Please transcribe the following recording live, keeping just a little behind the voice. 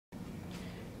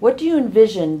What do you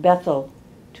envision Bethel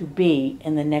to be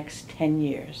in the next 10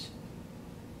 years?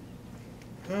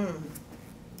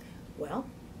 Well,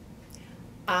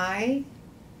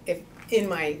 if in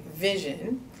my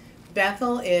vision,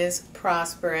 Bethel is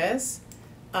prosperous,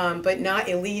 but not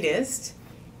elitist.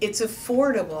 It's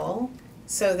affordable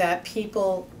so that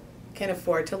people can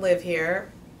afford to live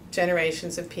here,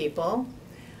 generations of people.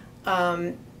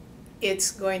 It's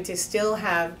going to still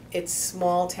have its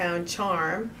small town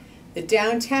charm. The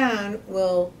downtown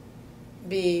will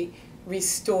be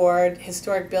restored,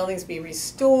 historic buildings be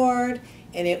restored,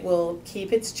 and it will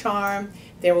keep its charm.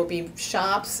 There will be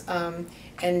shops, and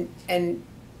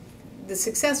the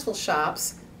successful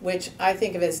shops, which I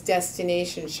think of as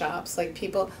destination shops, like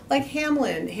people, like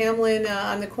Hamlin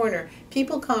on the corner.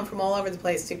 People come from all over the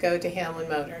place to go to Hamlin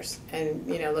Motors and,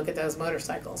 you know, look at those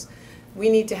motorcycles. We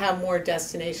need to have more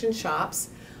destination shops.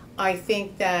 I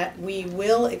think that we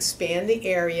will expand the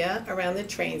area around the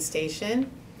train station.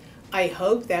 I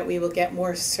hope that we will get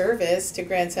more service to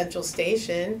Grand Central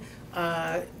Station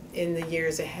in the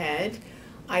years ahead.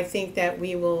 I think that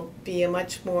we will be a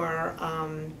much more,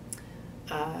 what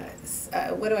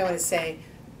do I want to say,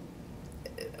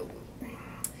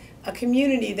 a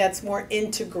community that's more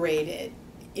integrated.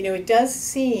 You know, it does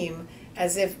seem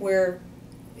as if we're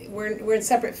in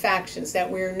separate factions,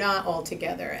 that we're not all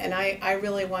together, and I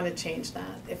really want to change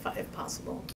that if possible.